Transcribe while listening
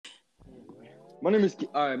My name is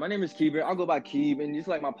Keeber. I'll go by Keeb, and just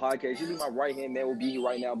like my podcast, usually my right hand man will be here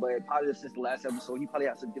right now, but probably since the last episode, he probably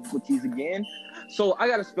has some difficulties again. So I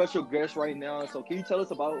got a special guest right now. So can you tell us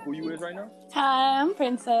about who you is right now? Hi, I'm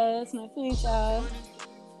Princess. Nice to meet y'all.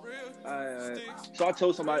 So I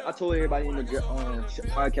told everybody in the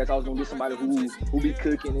podcast I was gonna get somebody who be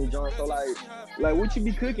cooking and John. So like what you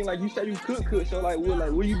be cooking? Like you said you cook. So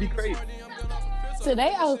what you be craving?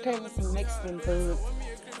 Today I was craving some Mexican food.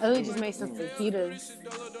 I really just made some fajitas.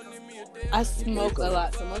 I smoke a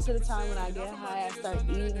lot, so most of the time when I get high, I start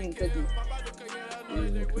eating and cooking.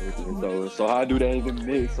 So how do that even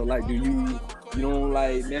mix? So like, do you don't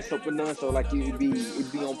like mess up with none? So like it be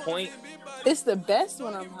on point. It's the best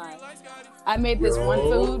when I'm high. I made this one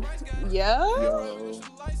food. Yo.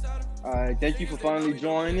 All right, thank you for finally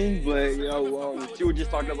joining. But she was just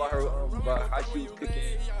talking about her about how she was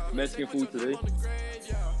cooking Mexican food today.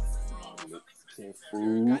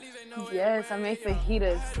 Food. Yes, I made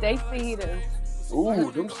fajitas. Steak fajitas.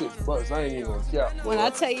 Ooh, them shit buzz. I ain't even gonna count. When I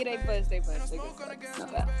tell you they buzz. They good.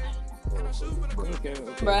 Not bad. Okay.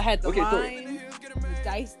 Bro, I had the lime,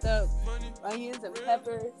 diced up onions and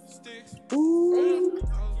peppers. Ooh.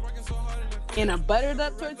 And a buttered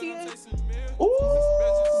up tortilla. Ooh.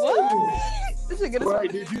 What? This is good.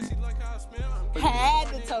 Right, did you? Had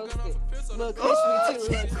to toast it. A little crispy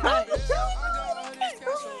too. A little crunch.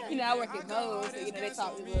 I work at Moe's, so they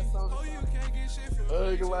taught me a little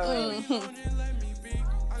something.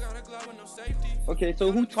 Okay,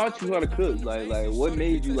 so who taught you how to cook? Like what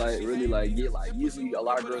made you really get usually a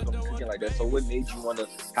lot of girls don't be cooking like that. So what made you want to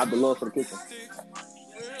have the love for the kitchen?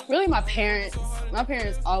 Really, my parents. My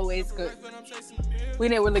parents always cook. We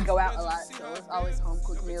didn't really go out a lot, so it was always home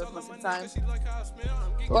cooked meals most of the time.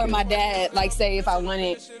 Okay. Or my dad, say if I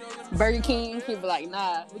wanted Burger King, he'd be like,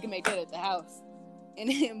 "Nah, we can make that at the house," and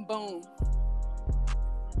then boom.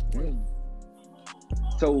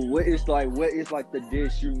 So what is the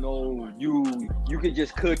dish you could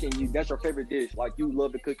just cook and that's your favorite dish? Like you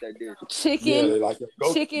love to cook that dish.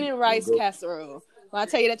 Chicken and rice casserole. When I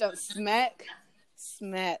tell you that don't smacks.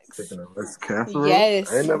 Chicken and rice casserole?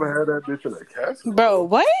 Yes. I ain't never had that bitch in a casserole. Bro,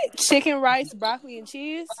 what? Chicken, rice, broccoli, and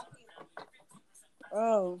cheese?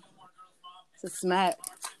 Bro, it's a smack.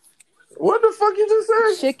 What the fuck you just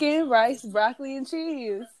said? Chicken, rice, broccoli, and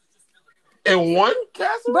cheese. In one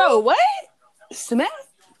casserole? Bro, what? Smack?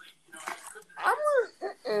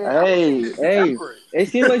 Hey, it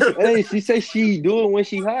seems like she says she do it when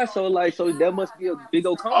she high, so that must be a big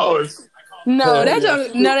old combo. No,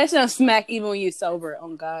 that's not smack even when you sober.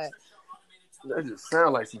 Oh God, that just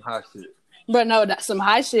sound like some hot shit. But no, that's some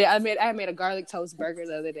hot shit. I made a garlic toast burger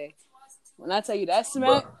the other day. When I tell you that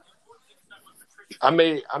smack, I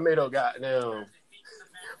made a goddamn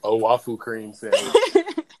waffle cream sandwich.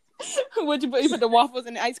 What'd you put? You put the waffles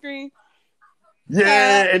in the ice cream?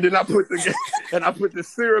 Yeah, and then I put the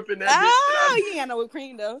syrup in that. Oh, you ain't got no whipped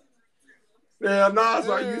cream though. Yeah, no,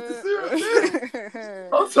 so I used the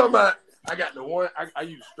syrup. I'm talking about. I got the one. I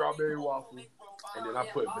use strawberry waffle, and then I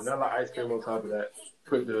put vanilla ice cream on top of that.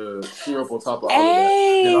 Put the syrup on top of all of that.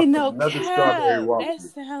 Hey, no another cap. Strawberry waffle. That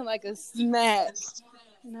sounds like a smash.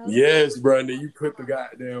 No. Yes, bro. And then you put the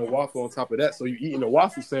goddamn waffle on top of that, so you eating a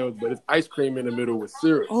waffle sandwich, but it's ice cream in the middle with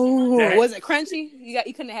syrup. Oh, was it crunchy? You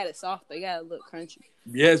couldn't have had it soft, though. You got to look crunchy.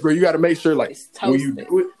 Yes, bro. You got to make sure, when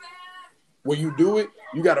you do it,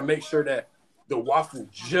 you got to make sure that the waffle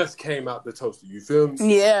just came out the toaster. You feel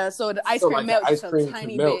me? Yeah. So the ice cream melts just a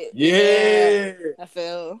tiny bit. Yeah. I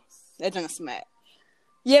feel that junk smack.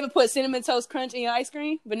 You ever put cinnamon toast crunch in your ice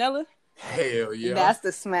cream? Vanilla? Hell yeah. That's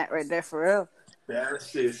the smack right there for real. That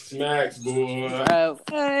shit smacks, boy. Bro,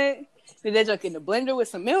 what? Did that junk in the blender with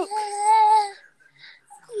some milk?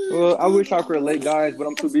 Well, I wish I could relate, guys, but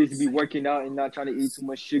I'm too busy to be working out and not trying to eat too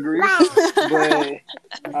much sugary. But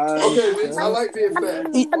bitch, I like being fat.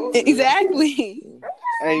 Exactly.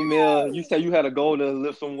 Hey, Mel, you said you had a goal to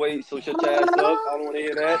lift some weight, so shut your ass up. I don't want to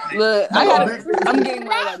hear that. Look, I'm getting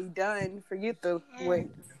mine already done. Forget the weight.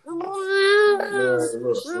 Yeah,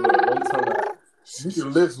 look, let me tell you.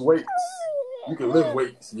 You can lift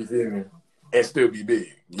weights. You feel me? And still be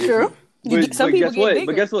big. True. But some people get bigger.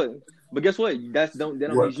 But guess what? That don't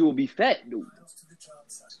mean you will be fat, dude.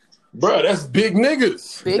 Bro, that's big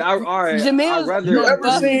niggas. All right. Jamil's a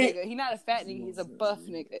buff seen... nigga. He's not a fat nigga. He's a buff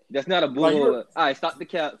nigga. That's not a bull. All right, stop the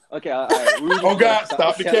cap. Okay, all right. Oh, God,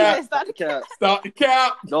 stop the cap. Stop the cap. Stop the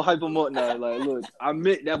cap. Don't hype him up now. Look, I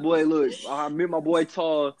admit that boy, I admit my boy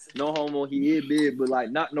tall. No homo, he is big, but,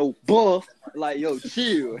 not no buff. Yo,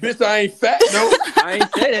 chill. Bitch, I ain't fat, no. I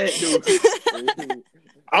ain't say that, dude.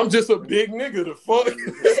 I'm just a big nigga. The fuck.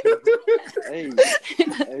 hey,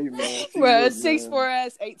 man. Bro, 6'4"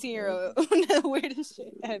 ass 18-year-old. The weirdest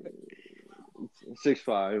shit ever.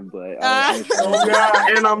 6'5", but oh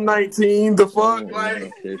god, and I'm 19. The fuck,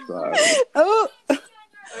 like 6'5". Oh,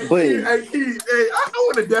 but hey, I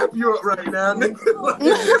want to dap you up right now, nigga. Like,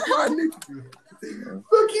 that's my nigga.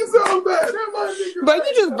 Fuck you so bad. That's my nigga. bro,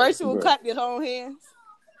 you just virtual clap your whole hands.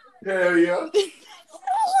 Hell yeah.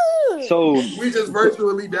 so We just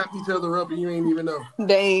virtually dapped each other up, and you ain't even know.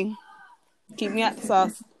 Dang, keep me out the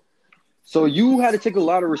sauce. So you had to take a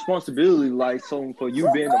lot of responsibility, like, so for you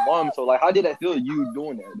being the mom. So, like, how did that feel, you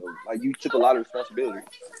doing that, though? Like, you took a lot of responsibility.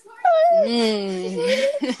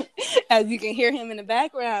 As you can hear him in the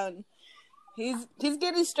background, he's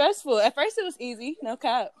getting stressful. At first, it was easy. No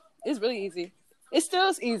cap. It's really easy. It still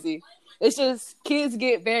is easy. It's just kids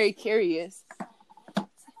get very curious.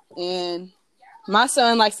 And my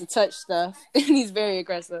son likes to touch stuff, and he's very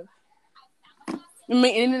aggressive. I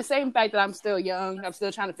mean, and in the same fact that I'm still young, I'm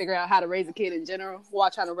still trying to figure out how to raise a kid in general while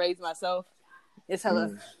trying to raise myself. It's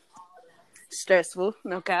hella stressful,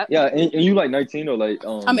 no cap. Yeah, and you like 19 or like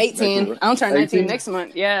I'm 18. 19, right? I'm turning 19 18? next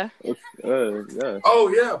month. Yeah. Yeah. Oh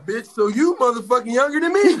yeah, bitch. So you motherfucking younger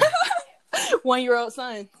than me. 1-year-old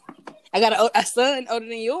son. I got a son older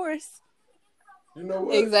than yours. You know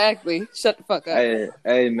what? Exactly. Shut the fuck up.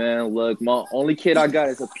 Hey, man, look, my only kid I got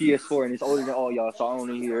is a PS4, and it's older than all y'all, so I don't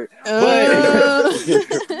want to hear it. But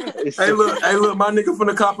Hey, look, my nigga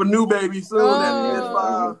finna cop a new baby soon.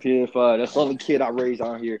 That PS5. That's the only kid I raised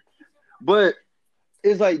on here. But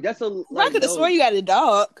it's like that's a. Like, I could have swore you got a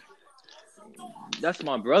dog. That's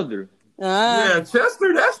my brother. Yeah,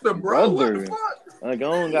 Chester, that's the bro. What the fuck? Like, I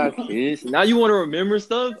don't got kids. Now you want to remember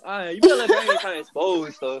stuff? You feel like I ain't trying to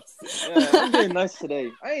expose stuff. Yeah, I'm being nice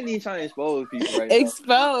today. I ain't even trying to expose people right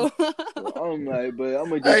Expose. now. I'm like, but I'm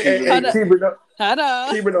going to just keep it up. Hold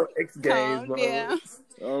on. Keep it on X Games, bro. Yeah.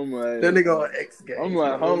 I'm like, that nigga on X Games. I'm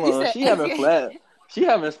like, hold on. She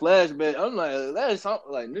having flashback. I'm like, that is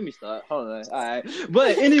something. Like, let me stop. Hold on. All right.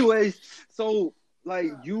 But anyways, so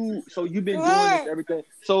like you've been doing this everything.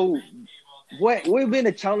 So what been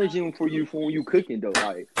a challenging for you when you cooking though?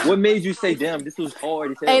 Like, what made you say, damn, this was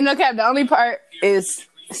hard as hell? Ain't no cap. The only part is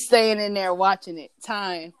staying in there watching it.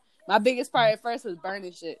 Time. My biggest part at first was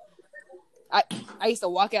burning shit. I used to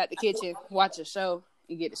walk out the kitchen, watch a show,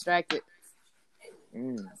 and get distracted.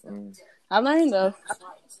 I learned though.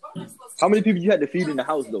 How many people you had to feed in the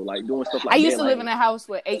house though? Like doing stuff like that? I used to live in a house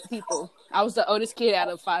with 8 people. I was the oldest kid out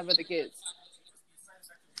of 5 other kids.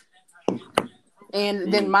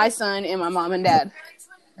 And then my son and my mom and dad.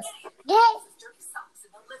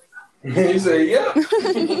 He said, yeah.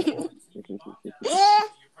 Yeah.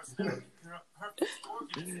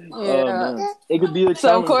 It could be a challenge.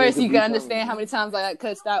 So of course you can understand how many times I got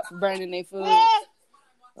cussed out for burning their food.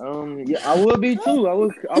 Yeah, I would be too. I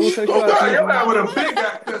would cuss you out. With a big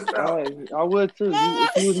guy cussed out. I would too.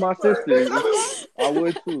 If you was my sister, I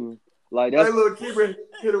would too. Like that's that little keeper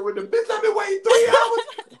hit her with the bitch. I've been waiting 3 hours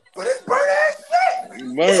for this burn ass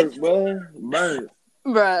shit. Burn.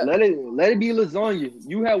 Bruh. Let it be lasagna.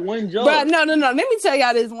 You had one job. Bruh, no. Let me tell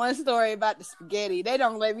y'all this one story about the spaghetti. They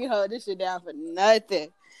don't let me hold this shit down for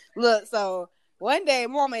nothing. Look, so one day,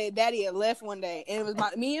 mama and daddy had left one day, and it was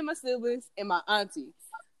me and my siblings and my auntie.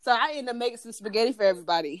 So I ended up making some spaghetti for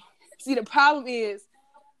everybody. See, the problem is,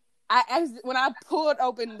 when I pulled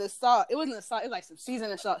open the salt, it wasn't a salt, it was like some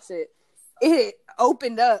seasoning salt shit. It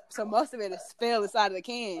opened up, so most of it fell inside of the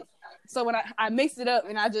can. So when I mixed it up,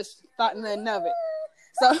 and I just thought nothing of it.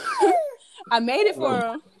 So I made it for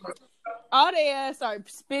them. All they ass started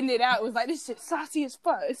spitting it out. It was like, this shit saucy as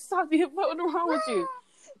fuck. It's salty as fuck. What's wrong with you?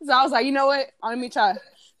 So I was like, you know what? Let me try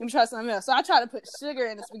something else. So I tried to put sugar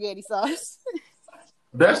in the spaghetti sauce.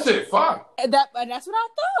 That shit fire. And that's what I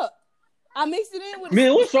thought. I mixed it in with.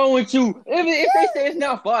 Man, what's wrong with you? If they say it's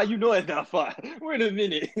not fire, you know it's not fire. Wait a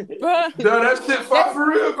minute. Bruh. No, that shit fire for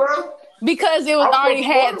real, bro. Because it was already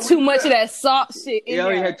had too much of that salt shit in It there.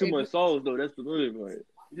 already had too much sauce though. That's the really part.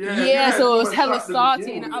 Yeah, so it was hella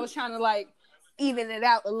salty, and I was trying to like even it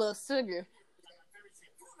out with a little sugar.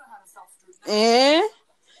 And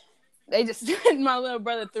they just my little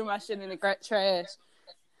brother threw my shit in the trash.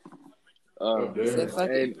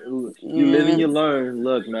 Hey, you live and you learn.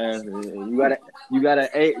 Look, man, you gotta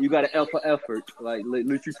F for effort. Like,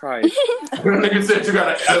 let you try it. Nigga said you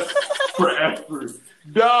gotta F for effort.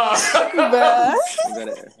 Duh. Bruh. You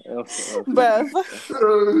gotta F for effort. Bruh.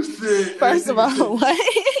 Oh shit. First of all,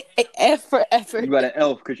 what? F for effort. You got an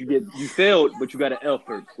F because you failed, but you got an F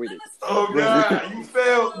with it. Oh God, you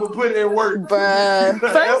failed, but put in work, Bruh.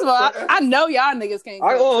 First of all, I know y'all niggas can't.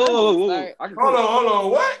 Hold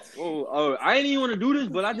on, what? I ain't even want to do this,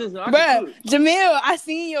 but I bruh, Jamil, I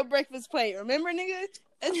seen your breakfast plate. Remember, nigga?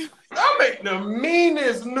 I make the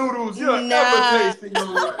meanest noodles you ever tasted in your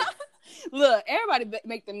life. Look, everybody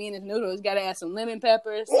make the meanest noodles. You gotta add some lemon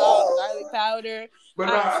pepper, salt, garlic powder. But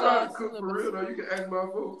I gotta cook for real though. You can ask my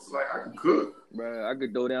folks. Like I can cook. Bruh, I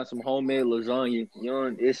could throw down some homemade lasagna. You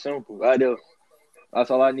know, it's simple. I do.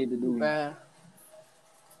 That's all I need to do. Bruh.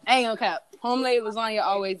 I ain't gonna cap. Homemade lasagna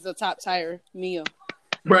always the top tier meal.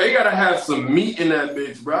 Bro, you gotta have some meat in that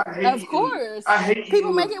bitch, bro. Of course. I hate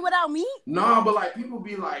people make it without meat. Nah, but like people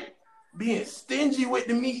be like being stingy with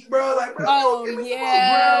the meat, bro. Like, bro, oh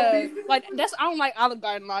yeah, like that's I don't like Olive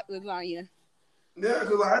Garden lasagna. Yeah,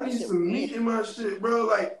 cause like, I need some meat in my shit, bro.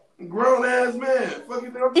 Like grown ass man, fuck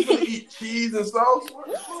you think I'm just gonna eat cheese and sauce?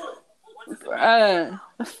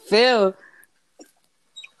 Phil.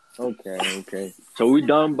 Okay. So we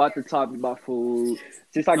done about the topic about food.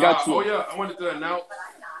 Since I got you. Oh yeah, I wanted to announce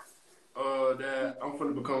that I'm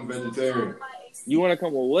gonna become vegetarian. You want to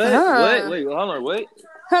come with what? Wait, hold on, wait.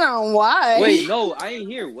 Hold on, why? Wait, no, I ain't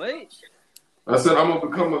here. What? I said I'm gonna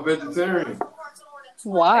become a vegetarian.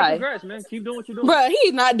 Why? Hey, congrats, man. Keep doing what you're doing. Bro,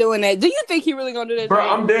 he's not doing that. Do you think he really gonna do that? Bro,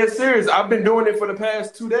 I'm dead serious. I've been doing it for the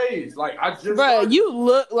past 2 days. Like I just. Bro, you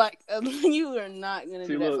look like you are not gonna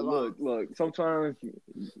do that for long. Look. Sometimes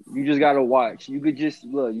you just gotta watch. You could just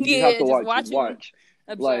look. You just have to watch.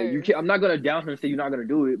 Like you can't. I'm not gonna down her and say you're not gonna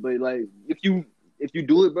do it, but like if you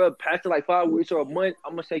do it, bro, past like 5 weeks or a month,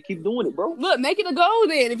 I'm gonna say keep doing it, bro. Look, make it a goal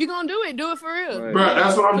then. If you're gonna do it for real. Right. Bro,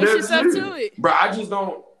 that's what I'm dead serious. To it. Bro, I just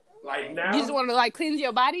don't like now. You just want to like cleanse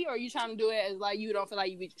your body, or you trying to do it as like you don't feel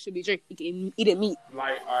like you should be eating meat?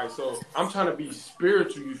 Like, all right, so I'm trying to be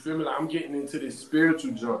spiritual. You feel me? Like I'm getting into this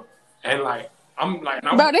spiritual jump, and like I'm like,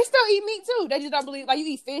 bro, they still eat meat too. They just don't believe like you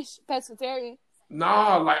eat fish, pescatarian.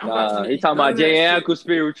 Nah, like I'm not. He talking about J Uncle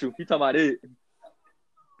spiritual. He talking about it.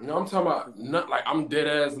 No, I'm talking about not like I'm dead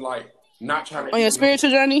ass like not trying to. On your spiritual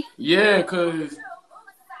journey? Yeah, cause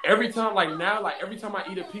every time I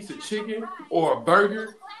eat a piece of chicken or a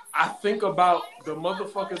burger, I think about the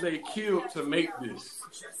motherfuckers they killed to make this.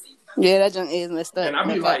 Yeah, that junk is messed up. And I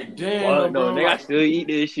be like, damn, no, nigga, I still eat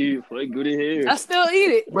this shit. Fuck good in here. I still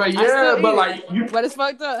eat it. Bro, yeah, but like but it's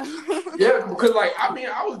fucked up. Yeah, because like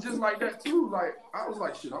I was just like that too. Like I was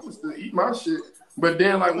like, shit, I'm gonna still eat my shit. But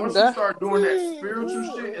then like once you start doing that spiritual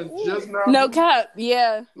shit and just now, no cap,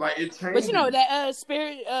 yeah. Like it changed. But you know that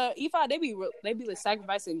spirit, Ephod, they be like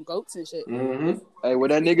sacrificing goats and shit. Mm-hmm. Hey, what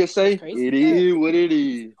that nigga say? It is what it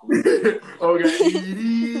is. Okay, it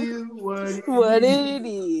is what it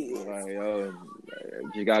is. Like,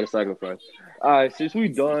 you gotta sacrifice. All right, since we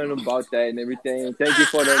done about that and everything, thank you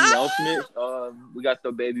for the announcement. We got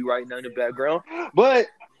the baby right now in the background, but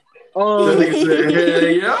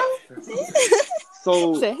yeah.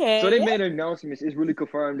 So they made announcements. It's really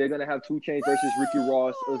confirmed they're gonna have 2 Chainz versus Ricky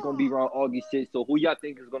Ross. It's gonna be around August 6th. So who y'all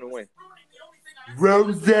think is gonna win?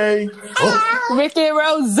 Rose. Ricky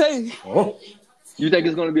Rose. Oh. You think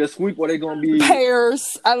it's gonna be a sweep or they gonna be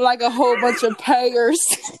pairs? I like a whole bunch of pairs.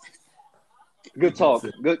 Good talk.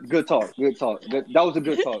 Good talk. That was a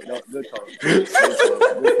good talk. Good talk.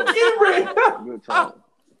 Good talk.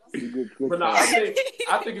 But no,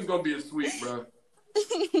 I think it's gonna be a sweep, bro.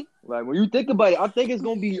 Like when you think about it, I think it's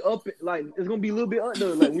gonna be up. Like it's gonna be a little bit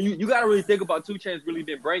under. Like when you gotta really think about 2 Chainz really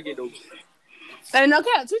been bringing those. Hey, no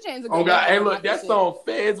cap, 2 Chainz. Oh God, hey look, that song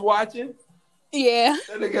Feds Watching. Yeah.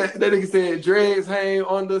 That nigga said dreads hang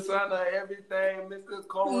on the side of everything, Mr.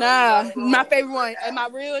 Cole. Nah, my favorite one. And my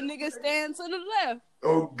real nigga stand to the left.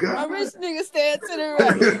 Oh God. My rich nigga stand to the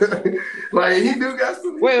right. Like he do got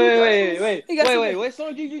some. Wait. What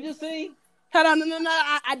song did you just sing? Hold on, no.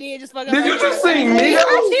 I did just fucking. Did you just sing me? Yo,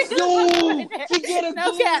 she get it.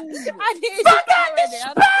 No cap. I did.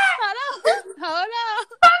 Hold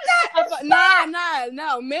on.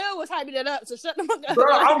 No. Mel was hyping it up, so shut the fuck up. Bro,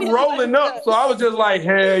 I'm rolling up, so I was just like,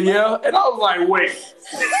 hell yeah. And I was like, wait.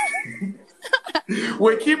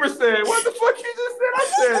 When Keeper said, what the fuck you just said? I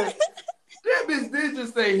said, that bitch did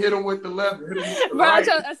just say hit him with the left, hit him with the right.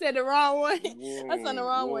 I said the wrong one. I said the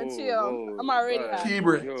wrong one. Chill. I'm already high.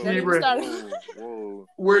 Keeper.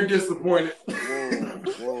 We're disappointed.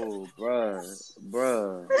 Whoa, bruh.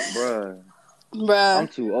 Bruh. I'm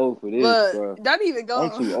too old for this, bruh. Don't even go.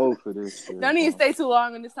 I'm too old for this. Don't even stay too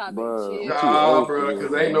long on this topic. Bruh. Nah, bro,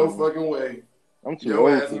 because ain't no fucking way. I'm too Your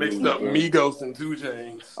old ass mixed up Migos and 2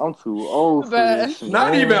 Chainz. I'm too old for this.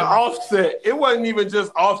 Not even Offset. It wasn't even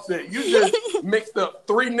just Offset. You just mixed up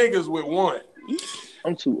 3 niggas with one.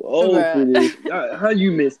 I'm too old for this. How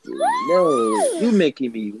you missed it? No, you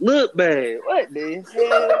making me look bad. What the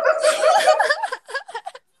hell?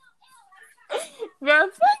 Bro,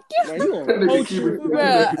 fuck you. Man, you on culture.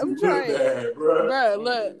 Bro, I'm trying. Bro,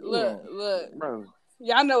 look. Bro.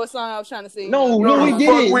 Y'all know what song I was trying to sing. No, we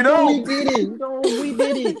didn't. No, we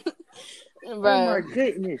didn't. Bro. Oh my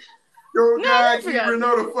goodness. Yo, No, God, I forgot. Keeper,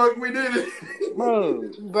 know the fuck we did it.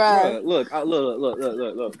 Bro. Look.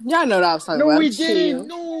 Y'all know what I was talking No, about. we Chill. didn't.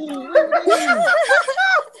 No, we didn't.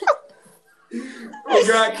 Oh,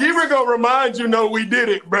 God, Keeper gonna remind you, no, we did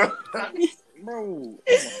it, bro. Bro.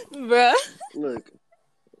 Bruh. Look.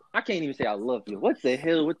 I can't even say I love you. What the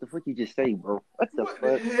hell? What the fuck you just say, bro? What the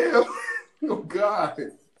fuck? Hell? Oh, God.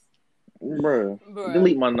 Bro.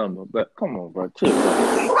 Delete my number. But come on, bro. Chill.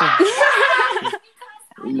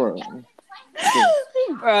 Bro.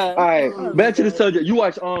 Bruh. All right, back to the subject. You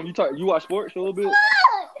watch sports a little bit?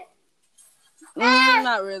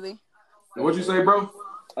 Not really. What'd you say, bro?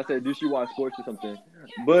 I said, do she watch sports or something?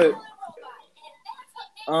 But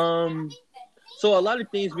so a lot of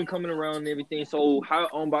things been coming around and everything. So how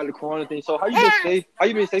about the corona thing? So how you been safe? How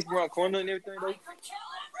you been safe around corona and everything though?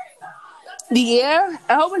 Yeah,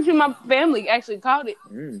 a whole bunch of my family actually caught it.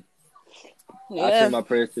 Yeah. I send my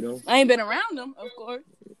prayers to them. I ain't been around them, of course.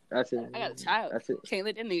 I got a child. That's it. Can't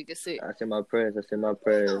let that nigga get sick. I send my prayers.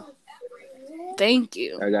 Thank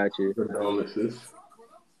you. I got you. Condolences.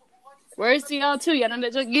 Where's to y'all too? Y'all know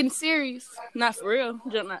that just getting serious. Not for real.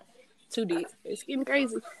 Just not too deep. It's getting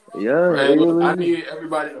crazy. Yeah. Hey, look, really. I need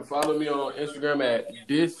everybody to follow me on Instagram at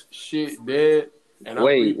this shit dead. And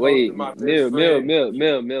Wait, my Mill. Bro,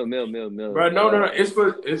 no. It's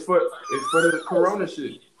for the corona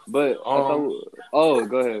shit. But go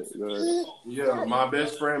ahead. Yeah, my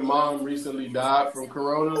best friend mom recently died from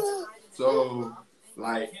corona. So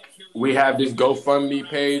like we have this GoFundMe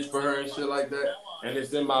page for her and shit like that. And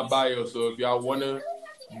it's in my bio. So if y'all wanna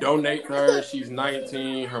donate to her, she's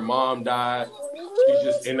 19, her mom died. She's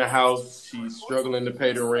just in the house. She's struggling to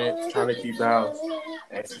pay the rent, trying to keep the house.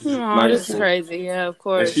 And she's this is crazy. Yeah, of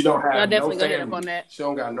course. And she don't have y'all definitely no gonna hit up family. on that. She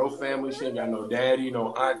don't got no family. She ain't got no daddy,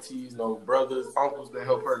 no aunties, no brothers, uncles that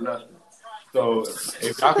help her, nothing. So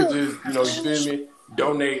if y'all could just, you feel me,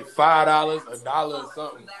 donate $5, $1 or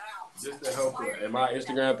something, just to help her. And my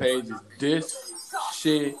Instagram page is this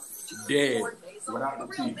shit dead without the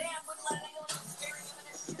T.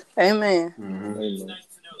 Amen. Amen.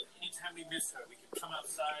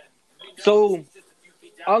 So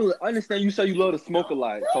I understand you say you love to smoke a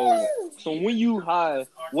lot. So when you high,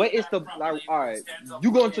 what is the all right?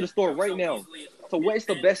 You go into the store right now. So what is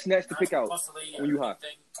the best snacks to pick out when you high?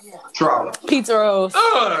 Try. Pizza rolls.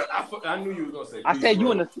 I knew you were gonna say. I said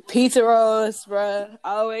you in the pizza rolls, bruh.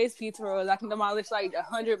 Always pizza rolls. I can demolish like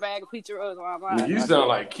 100 bags of pizza rolls while I'm high. You sound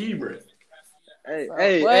like Keebrin.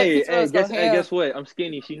 Hey, guess what? I'm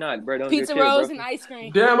skinny. She not, bro. Don't pizza chill, rolls bro. and ice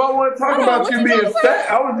cream. Damn, I want to talk about you being fat.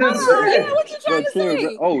 I was just saying. Yeah, what you trying to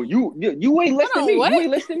say? Bro. Oh, you ain't less than me. What? You ain't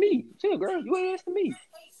less than me. Chill, girl. You ain't less than me.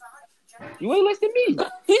 You ain't less than me.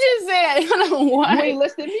 You just said, hold on, what? You ain't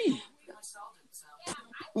less than me.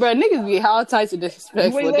 Bro, niggas be all types of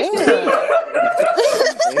disrespectful. You ain't less than me.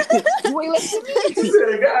 You ain't less than me. He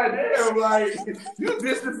said, goddamn, like, you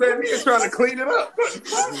disrespect me and trying to clean it up.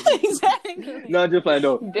 Exactly. No, I'm just playing,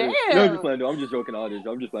 though. Damn. No, I'm just playing, though. I'm just joking all this.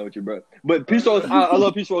 I'm just playing with you, bro. But peach rolls, I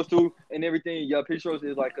love peach rolls, too, and everything. Yeah, peach rolls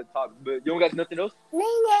is like a top. But you don't got nothing else?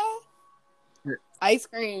 Ice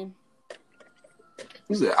cream.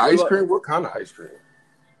 You said ice cream? What kind of ice cream?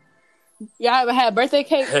 Y'all ever had birthday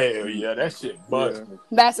cake? Hell yeah, that shit buzz. Yeah.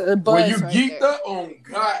 That's a buzz. When you right geeked there. up on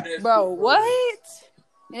God, that's Bro, what?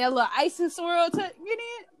 And that little icing swirl to get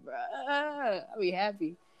in? Bruh, I'll be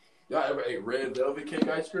happy. Y'all ever ate red velvet cake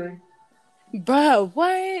ice cream? Bro,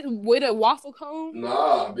 what? With a waffle cone?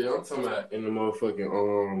 Nah, man, I'm talking about in the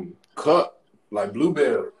motherfucking cup, like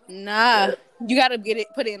bluebell. Nah. You gotta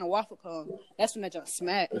put it in a waffle cone. That's when that junk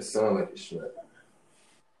smack. It sound like a smack.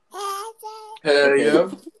 Hell yeah.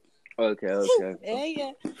 Okay.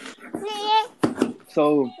 Yeah.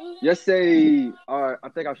 So, just say, all right, I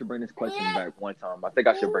think I should bring this question back one time. I think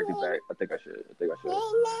I should bring it back. I think I should.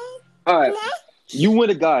 All right. You with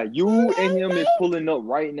a guy. You and him is pulling up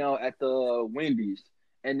right now at the Wendy's.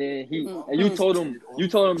 And then you told him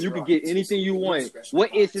you can get anything you want.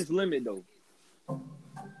 What is his limit, though?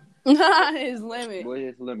 His limit. What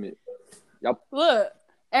is his limit? Look,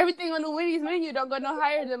 everything on the Wendy's menu don't go no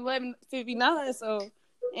higher than $11.59, so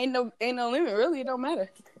ain't no limit really. It don't matter.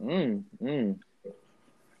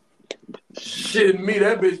 Shit, me,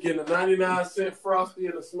 that bitch getting a 99-cent Frosty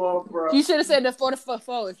and a small fry. You should have said the 4 for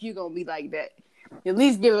 $4 if you gonna be like that. At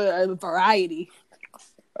least give it a variety.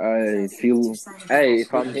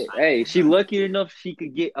 She lucky enough she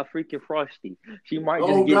could get a freaking Frosty. She might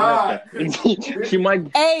just Oh, get God. nothing. She might.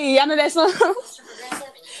 Hey, y'all know that song?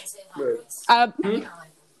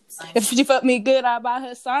 If she fuck me good, I buy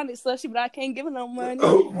her Sonic slushy, but I can't give her no money.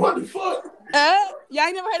 Oh, what the fuck? Y'all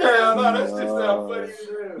ain't never heard that Hell song? no, that shit sound funny as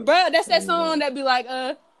hell. Bro, that's that song that be like,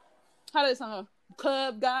 how that song?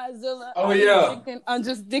 Club Godzilla. Oh, yeah. I'm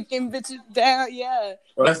just dicking bitches down, yeah.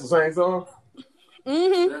 Oh, that's the same song?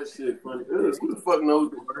 Mm-hmm. That shit funny. Who the fuck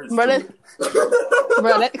knows the words? Bro,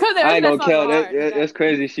 I ain't gonna count. That's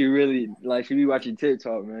crazy. She really she be watching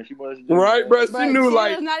TikTok, man. She wants to Right, bro. She knew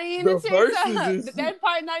not even the in the TikTok. verses. That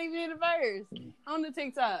part not even in the verse on the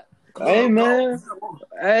TikTok. Hey man,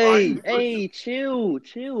 hey, chill.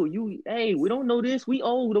 We don't know this. We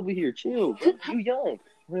old over here. Chill, bro. You young.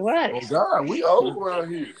 Relax. Oh God, we old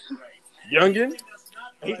around here. Youngin.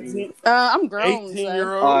 18. I'm grown.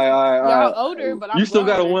 18-year-old. All right. Y'all older, but I'm You still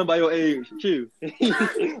got to grown. win by your age. Chill. Y'all still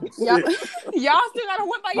got to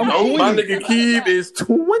win by your No, age. my nigga Keeb is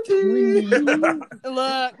 20.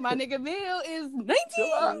 Look, my nigga Bill is 19.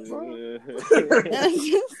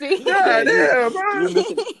 See? God damn, bro.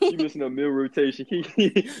 You missing a meal rotation.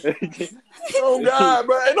 Oh God,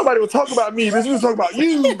 bro. Ain't nobody will talk about me, bitch. We was talking about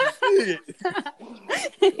you. Shit.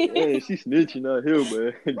 Hey, she snitching out here,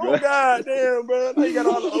 man. Oh God damn, bro. Now you got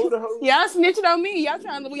all the older hoes. Y'all snitching on me. Y'all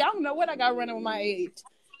don't know what I got running with my age.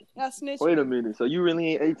 Y'all snitching. Wait a minute. So you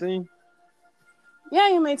really ain't 18? Yeah, I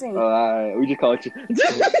am 18. All right. We just caught you. Hey,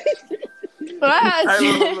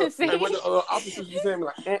 look. Hey, what the officers be saying?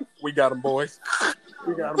 Like, we got them, boys.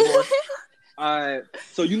 We got them, boys. All right.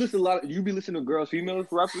 So you listen a lot. You be listening to girls, females,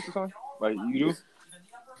 rappers or something? Like you do?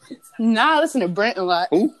 Nah, I listen to Brent a lot.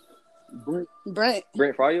 Who? Brent.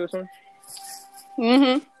 Brent Fire or something?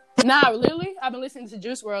 Mm-hmm. Nah, literally, I've been listening to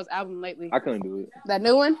Juice WRLD's album lately. I couldn't do it. That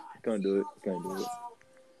new one? Couldn't do it.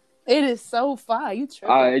 It is so fire. You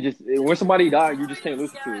tripping. When somebody dies, you just can't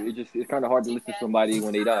listen to it. It's kind of hard to listen to somebody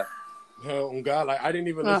when they die. Hell, oh God, like I didn't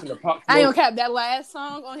even listen to Pop. I ain't gonna cap that last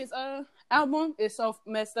song on his album. It's so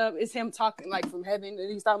messed up. It's him talking like from heaven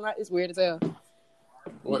and he's talking about. It's weird as hell.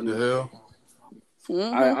 What the hell?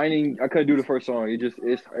 Mm-hmm. I couldn't do the first song. It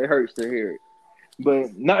hurts to hear it,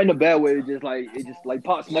 but not in a bad way. It just like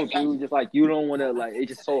Pop Smoke. You just like you don't want to like. It's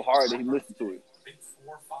just so hard to listen to it.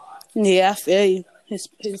 Yeah, I feel you. His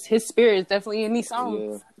spirit is definitely in these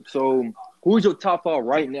songs. Yeah. So who's your top 5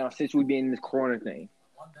 right now since we been in this corona thing?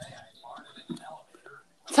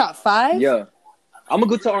 Top 5? Yeah, I'm gonna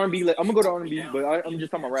go to R&B. I'm gonna go to R&B, but I'm just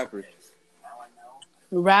talking about rappers.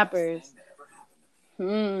 Rappers.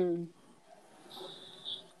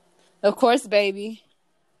 Of course, baby.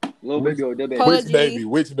 Lil Baby or Da Baby. Polo Which G. baby?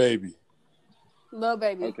 Which baby? Lil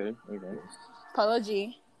Baby. Okay. Polo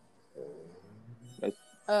G. That's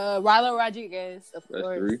Rilo Rodriguez, of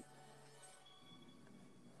course. 3.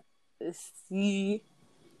 Let's see.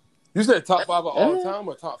 You said top 5 of all time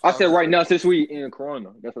or top 5? I said right now since we in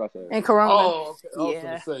Corona. That's what I said. And Corona. Oh, okay. I was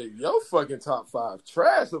gonna say your fucking top 5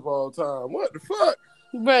 trash of all time. What the fuck?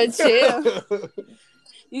 Bro, chill.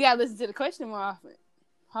 You gotta listen to the question more often.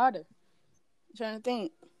 Harder. I'm trying to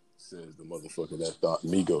think. Says the motherfucker that thought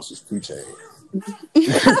Migos was 2 Chainz.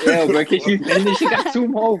 Yeah, bro. Can she finish? She got 2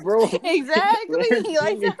 more, bro. Exactly.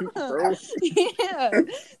 Like that. Yeah.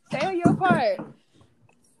 Stay on your part.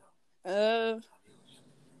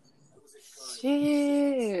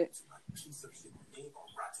 Shit.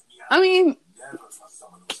 I mean,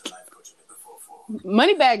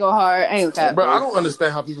 Moneybag go hard. I ain't gonna Bro, I don't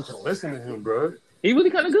understand how people can listen to him, bro. He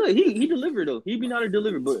really kind of good. He delivered though. He be not a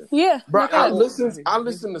deliver, but yeah. Bro, Okay. I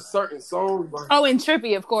listen to certain songs. Bro. Oh, and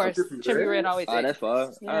Trippy, of course. Trippie Trippy Redd. Red always. that's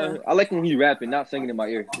fine. Yeah. I like when he rapping, not singing in my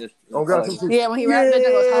ear. Just, Oh God, Yeah, when he raps, that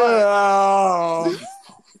goes hard.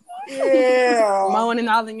 Yeah. Moaning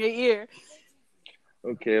all in your ear.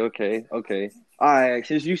 Okay. All right,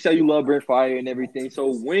 since you say you love Brent Fire and everything,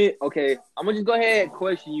 so I'm gonna just go ahead and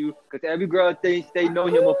question you because every girl thinks they know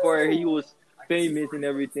him before he was famous and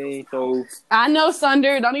everything. So I know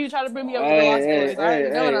Sunder. Don't even try to bring me up with the lost stories. I already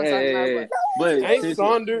know what I'm talking about. But Ain't since-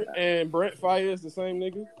 Sonder and Brent Fire is the same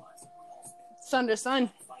nigga? Sunder's son.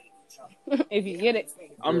 If you get it.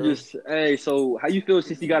 I'm just so how you feel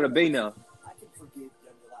since you got a bae now?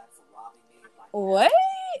 What?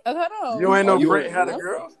 Oh, hold on. You ain't know you Brent ain't- had a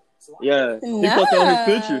girl? Yeah, he Nah. posted on his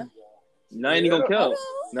picture. Now ain't gonna Hold count. on.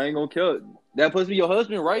 Now ain't gonna count. That supposed to be your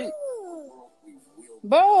husband, right?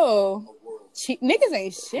 Bro. Niggas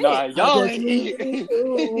ain't shit. Nah, y'all ain't. Hey,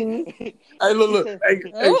 look. Hey,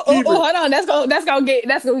 Oh, hold on. That's gonna get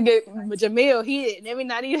Jamil hit. And every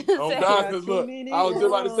not even Oh say. God, because look, I was just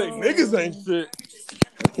about to say niggas ain't shit.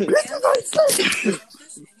 Bitches ain't shit.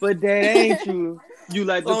 But that ain't true. You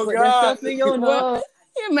like to Oh, put God. that stuff in your nose.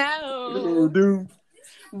 Your mouth. Dude.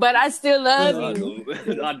 But I still love I you.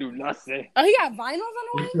 do. I do nothing. Oh, he got vinyls on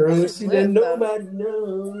the way? Because she Lit, that though. nobody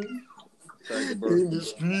knows. In the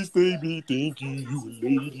streets, they be thinking you a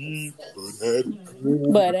lady,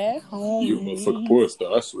 But at home. you a motherfucking porn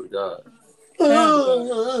star, I swear to God.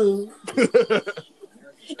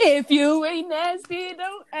 If you ain't nasty,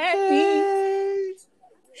 don't ask me.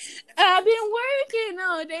 I've been working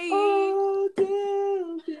all day.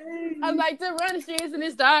 I like to run the streets and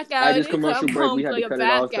it's dark out. At this commercial come break, home, we had play to a cut it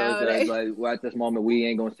off. back out. So like, well, at this moment, we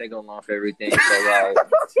ain't gonna sing along for everything. So at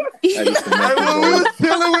this Hey, commercial we was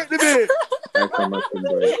break, chilling with the bitch. at commercial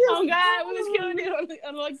break, Oh God, we was killing it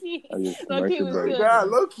on low key. at this Low key commercial was break. good. God,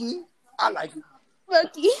 low key, I like it. Low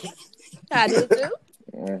key. I did too.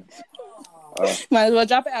 Yeah. Might as well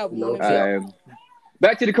drop an album. No on cap. it.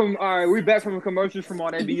 Back to the all right. We're back from the commercials from all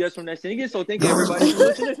that BS from that singing. So thank you everybody for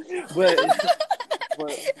listening.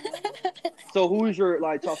 But so who is your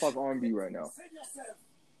like top 5 R&B right now?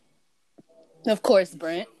 Of course,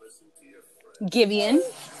 Brent. Givian.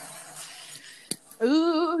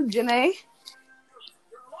 Ooh, Janae.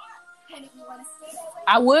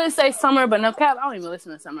 I would say Summer, but no cap. I don't even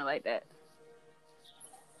listen to Summer like that.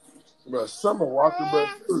 Bro, Summer Walker, bro.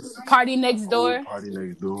 Party Next Door. Party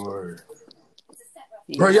Next Door.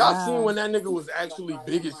 Bro, y'all seen when that nigga was actually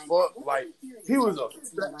big as fuck? Like, he was a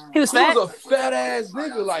fat ass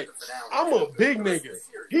nigga. Like, I'm a big nigga.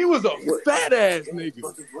 He was a fat ass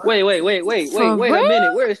nigga. Wait a For real?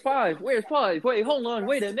 minute. Where's 5? Wait, hold on.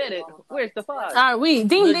 Wait a minute. Where's the 5? All right, we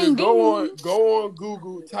ding Nigga, ding go ding. on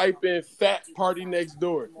Google, type in fat Party Next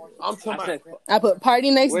Door. I'm talking about. I put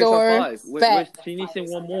Party Next Where's Door. her 5? Fat. She needs to sing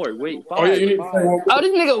one more. Wait, 5. Oh, yeah, you need to say one more. Oh,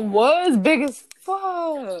 this nigga was big as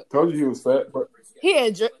fuck. Told you he was fat, but.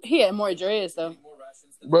 He had more dreads though.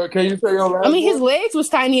 But can you say your last I mean, his one? legs was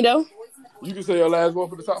tiny though. You can say your last one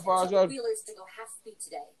for the top 5, Shawty?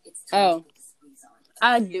 Oh,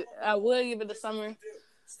 I would give it to Summer,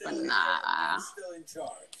 but nah.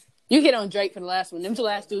 You hit on Drake for the last one. Them two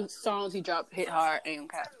last 2 songs he dropped hit hard. Ain't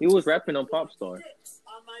cap. He was rapping on Popstar.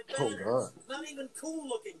 Oh, God.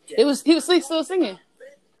 He was still singing.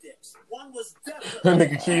 That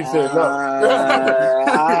nigga Keith said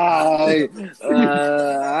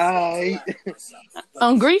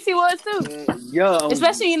no. Greasy was too, Yeah,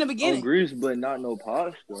 especially in the on beginning. Grease, but not no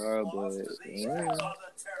Popstar. But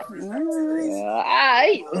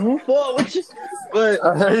I'm fuck with you. But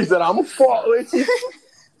He said, I'm a fault with you.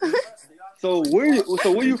 so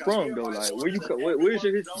where you from though? Like where's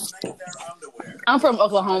your history? I'm from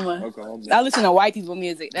Oklahoma. Oklahoma. I listen to white people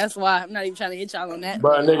music. That's why I'm not even trying to hit y'all on that.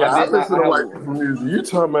 But nigga, I listen to I- white people music. You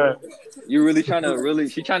talking about? You really trying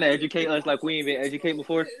to educate us like we ain't been educated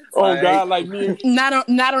before? Oh Like, God, like me. Not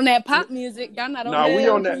on that pop music. Y'all not on Nah, that. we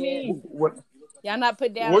on what that. you mean? What Y'all not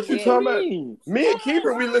put down. you yet. talking about? Me and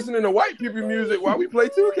Keeper, we listening to white people music while we play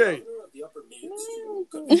 2K.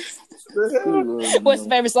 What's your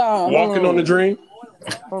favorite song? Walking on the Dream.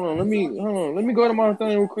 Hold on, let me go to my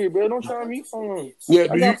thing real quick, bro. Don't try me. Hold on. Yeah,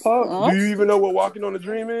 I got pop. do you even know what Walking on the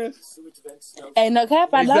Dream is? Ain't no cap.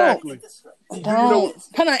 I Exactly. don't. You know,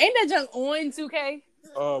 Hold on. Ain't that junk on 2K?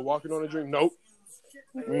 Walking on the Dream. Nope.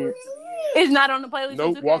 It's not on the playlist.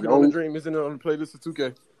 Nope. of 2K? Walking on the Dream isn't on the playlist of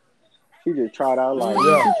 2K. She just tried out like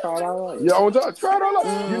Yeah. She tried out like. Yeah, I want to try it all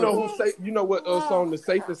out. You know you know what song the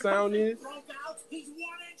safest sound is?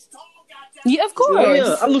 Yeah, of course. Oh,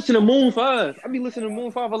 yeah, I listen to Moon 5. I be listening to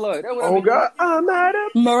Moon 5 a lot. That what I Oh be God, I'm not a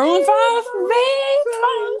Maroon 5.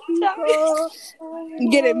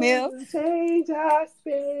 Get it, Mel. change I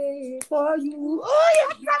spend for you.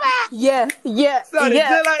 Yeah. Started Yeah.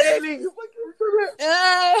 just like that nigga.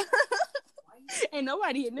 Ain't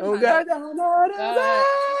nobody hitting them. Oh like God, that.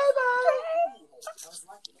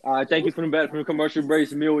 All right, thank you for the commercial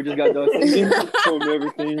breaks. Emil just got done singing from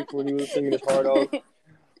everything when he was singing his heart off.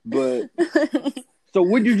 But so,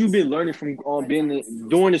 what did you been learning from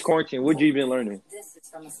during this quarantine? What you been learning?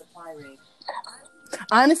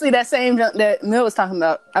 Honestly, that same junk that Mel was talking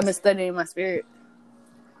about, I've been studying my spirit.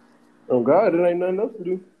 Oh God, there ain't nothing else to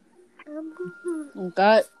do. Oh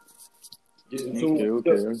God.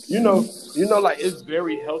 Okay. You know, like it's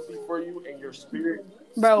very healthy for you and your spirit.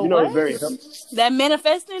 Bro, You know, what? it's very healthy. That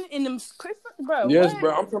manifesting in them Christmas, bro. Yes, what?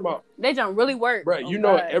 bro. I'm talking about, They don't really work. bro. Oh, You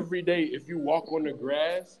know, God. every day if you walk on the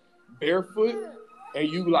grass barefoot and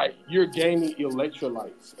you're gaining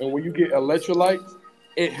electrolytes, and when you get electrolytes,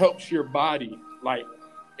 it helps your body. Like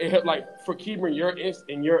for keeping in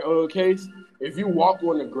your case, if you walk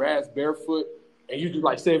on the grass barefoot and you just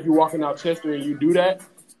like say if you're walking out Chester and you do that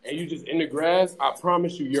and you just in the grass, I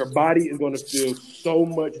promise you, your body is gonna feel so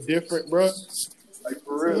much different, bro. Like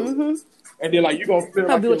for real. Mm-hmm. And then, like, you're going to feel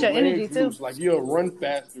Help like you with your your energy, legs too. loose. Like, you'll run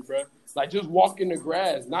faster, bro. Like, just walk in the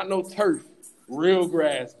grass. Not no turf. Real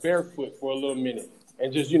grass, barefoot for a little minute.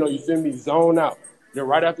 And just, you feel me, zone out. Then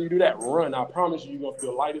right after you do that, run. I promise you're going to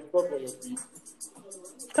feel light as fuck on your feet.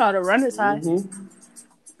 It's called a runner's high. Mm-hmm.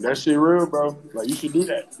 That shit real, bro. Like, you should do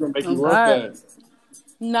that. It's going to make you run fast.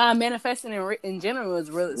 Nah, manifesting in general is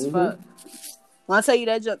real as fuck. When I tell you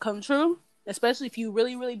that junk come true, especially if you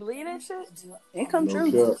really, really believe that shit, it come true.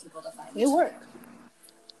 Sure. It works.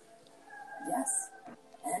 Yes.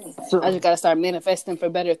 So, I just gotta start manifesting for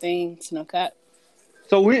better things, no cap.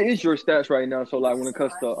 So where is your stats right now? So like when it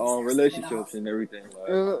comes to relationships and everything,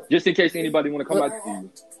 like, just in case anybody want to come back to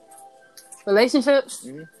you. Relationships?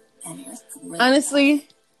 Honestly,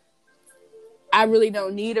 I really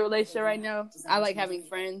don't need a relationship right now. I like having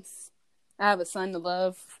friends. I have a son to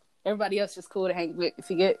love. Everybody else is cool to hang with. If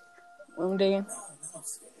you get what I'm digging.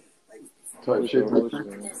 Type shit.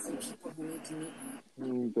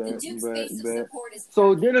 Bet.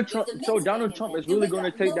 So Donald Trump is really going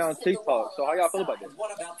to take down TikTok. So how y'all feel about that?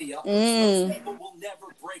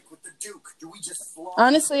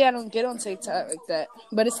 Honestly, I don't get on TikTok like that,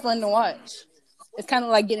 but it's fun to watch. It's kind of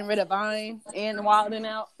like getting rid of Vine and Wilding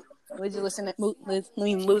Out. We just losing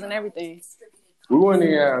everything. We wouldn't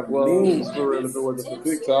even have memes for real if it wasn't for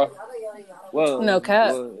TikTok. Well, no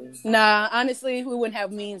cap. Nah, honestly, we wouldn't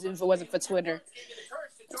have memes if it wasn't for Twitter.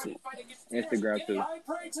 Instagram too,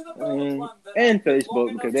 and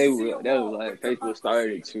Facebook because that was like Facebook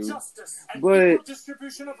started too. But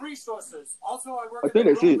I think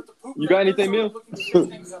that's it. You got anything, Mill?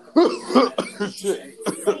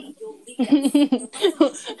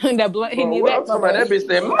 That blunt hitting you back. That bitch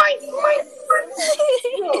said, Mike.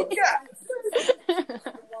 Oh God.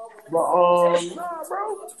 But nah, bro,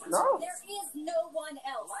 no. There is no one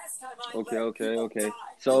else. Okay.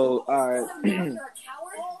 So, all right.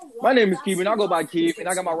 My name is Keeban. I go by Keeb, and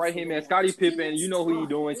I got my right hand man, Scottie Pippen. You know who he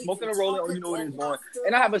doing? Smoking and rolling, or you know what he's doing.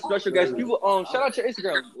 And I have a special guest. People, shout out your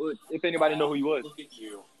Instagram if anybody know who he was.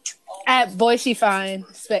 At Boise Fine,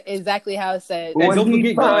 exactly how it said. And don't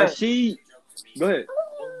forget, guys. Go ahead.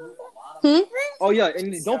 Oh yeah,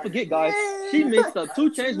 and don't forget, guys. She mixed up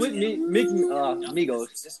 2 Chainz with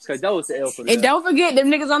Migos, because that was the L for them. And don't forget,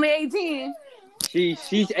 them niggas only 18.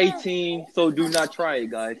 She's 18, so do not try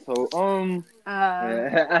it, guys. So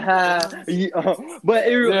but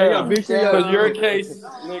because your case,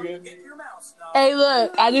 nigga. Hey,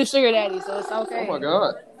 look, I do sugar daddy, so it's okay. Oh my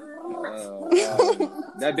God.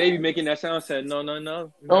 That baby making that sound said no.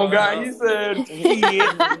 Oh God, he said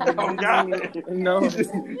shit. Oh God, no. He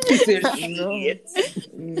said shit.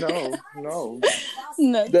 No. That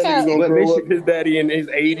nigga's gonna grow up his daddy in his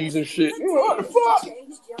 80s and shit. What the fuck?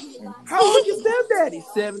 How old your stepdaddy?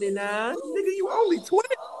 79. Nigga, you only 20.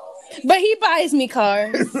 But he buys me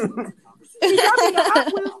cars. He got me the Hot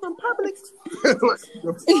Wheels from Publix.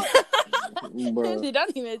 Dude,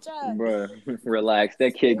 don't even try. Bruh, relax.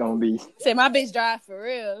 That kid gonna be. Say my bitch drive for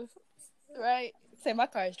real, right? Say my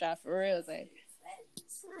cars drive for real. Say.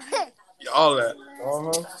 All that.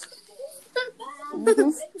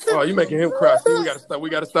 Oh, you making him cry. See, we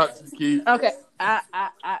gotta stop this kid. Okay.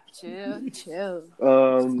 Chill.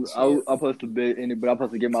 I'll post a bit in it, but I'll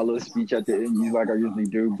post to get my little speech at the end, like I usually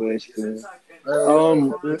do. But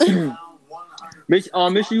make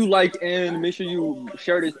sure you like and make sure you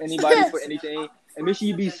share this anybody for anything. And make sure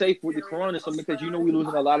you be safe with the corona, so because you know we're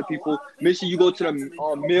losing a lot of people. Make sure you go to the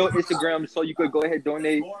Mill Instagram so you could go ahead and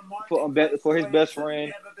donate for his best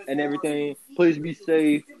friend and everything. Please be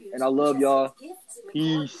safe, and I love y'all.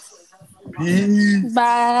 Peace.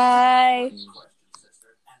 Bye.